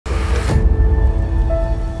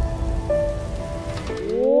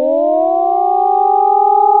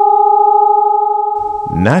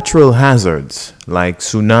Natural hazards like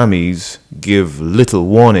tsunamis give little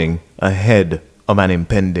warning ahead of an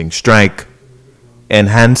impending strike.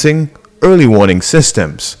 Enhancing early warning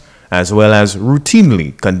systems, as well as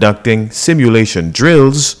routinely conducting simulation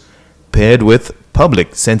drills paired with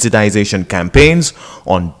public sensitization campaigns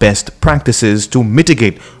on best practices to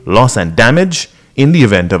mitigate loss and damage in the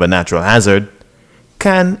event of a natural hazard,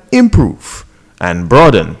 can improve and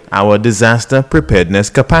broaden our disaster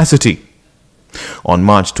preparedness capacity. On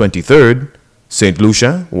March 23rd, Saint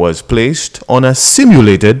Lucia was placed on a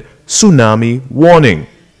simulated tsunami warning.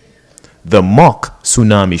 The mock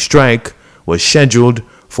tsunami strike was scheduled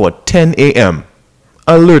for 10 a.m.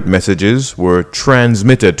 Alert messages were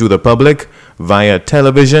transmitted to the public via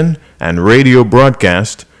television and radio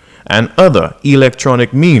broadcast and other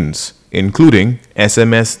electronic means, including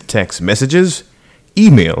SMS text messages,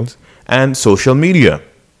 emails, and social media.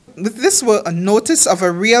 If this were a notice of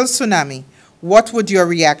a real tsunami, what would your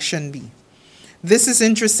reaction be? This is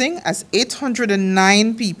interesting, as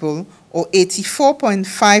 809 people, or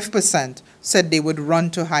 84.5%, said they would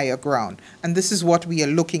run to higher ground, and this is what we are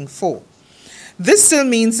looking for. This still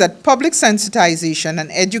means that public sensitization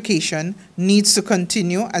and education needs to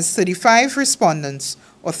continue, as 35 respondents,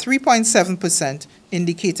 or 3.7%,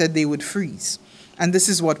 indicated they would freeze. And this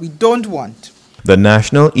is what we don't want. The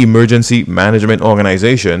National Emergency Management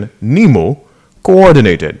Organization, Nemo,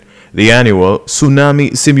 coordinated the annual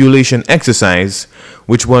tsunami simulation exercise,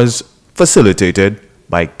 which was facilitated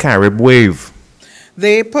by Caribe Wave.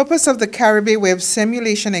 The purpose of the Caribe Wave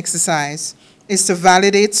simulation exercise is to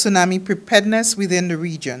validate tsunami preparedness within the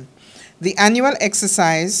region. The annual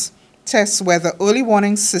exercise tests whether early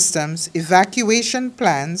warning systems, evacuation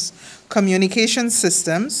plans, communication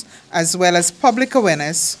systems, as well as public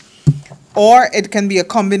awareness, or it can be a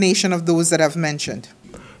combination of those that I've mentioned.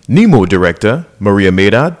 Nemo Director Maria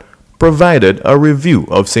Medad provided a review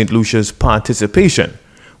of St. Lucia's participation,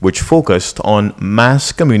 which focused on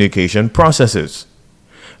mass communication processes.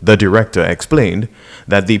 The director explained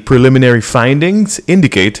that the preliminary findings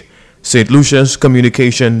indicate St. Lucia's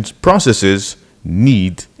communications processes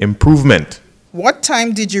need improvement. What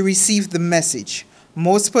time did you receive the message?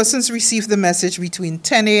 Most persons receive the message between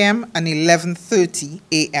 10 a.m. and 11:30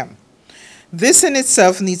 a.m. This in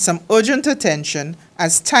itself needs some urgent attention,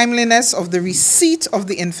 as timeliness of the receipt of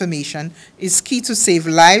the information is key to save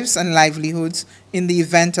lives and livelihoods in the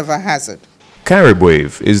event of a hazard. Caribe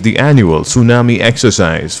Wave is the annual tsunami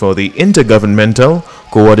exercise for the Intergovernmental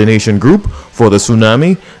Coordination Group for the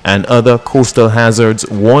Tsunami and Other Coastal Hazards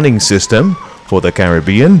Warning System for the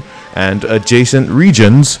Caribbean and adjacent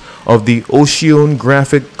regions of the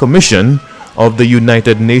Oceanographic Commission of the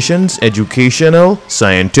United Nations Educational,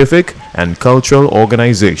 Scientific, and Cultural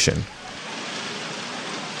Organization.